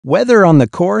Whether on the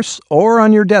course or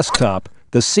on your desktop,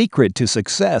 the secret to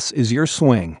success is your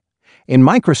swing. In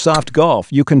Microsoft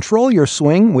Golf, you control your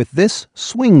swing with this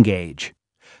swing gauge.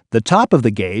 The top of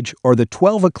the gauge, or the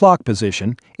 12 o'clock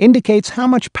position, indicates how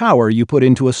much power you put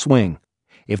into a swing.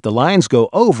 If the lines go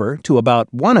over to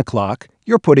about 1 o'clock,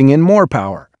 you're putting in more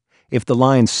power. If the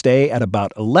lines stay at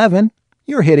about 11,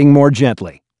 you're hitting more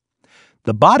gently.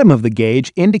 The bottom of the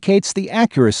gauge indicates the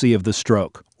accuracy of the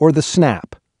stroke, or the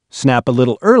snap. Snap a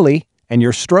little early, and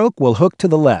your stroke will hook to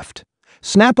the left.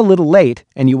 Snap a little late,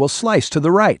 and you will slice to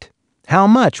the right. How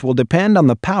much will depend on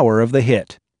the power of the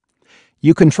hit.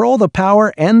 You control the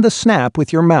power and the snap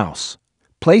with your mouse.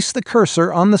 Place the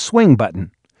cursor on the swing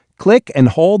button. Click and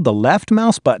hold the left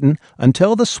mouse button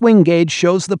until the swing gauge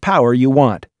shows the power you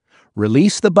want.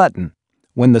 Release the button.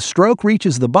 When the stroke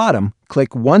reaches the bottom,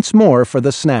 click once more for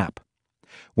the snap.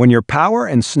 When your power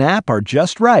and snap are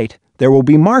just right, there will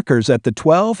be markers at the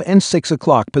 12 and 6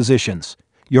 o'clock positions.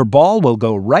 Your ball will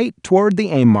go right toward the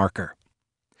aim marker.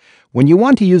 When you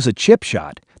want to use a chip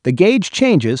shot, the gauge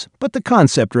changes, but the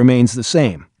concept remains the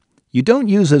same. You don't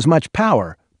use as much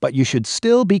power, but you should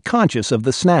still be conscious of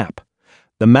the snap.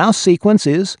 The mouse sequence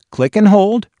is click and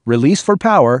hold, release for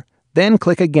power, then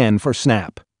click again for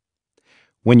snap.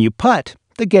 When you putt,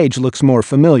 the gauge looks more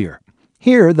familiar.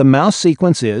 Here, the mouse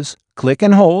sequence is click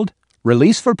and hold,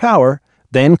 release for power,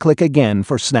 then click again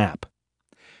for snap.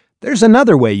 There's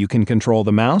another way you can control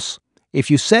the mouse. If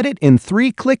you set it in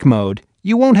 3-click mode,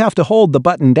 you won't have to hold the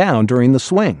button down during the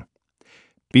swing.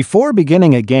 Before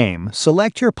beginning a game,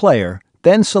 select your player,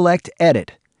 then select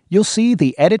Edit. You'll see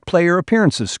the Edit Player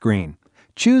Appearances screen.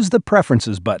 Choose the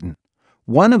Preferences button.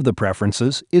 One of the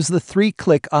preferences is the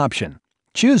 3-click option.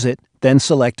 Choose it, then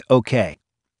select OK.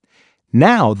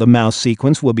 Now the mouse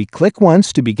sequence will be click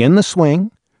once to begin the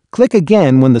swing, click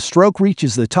again when the stroke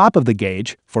reaches the top of the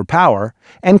gauge for power,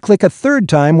 and click a third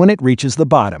time when it reaches the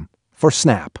bottom for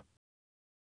snap.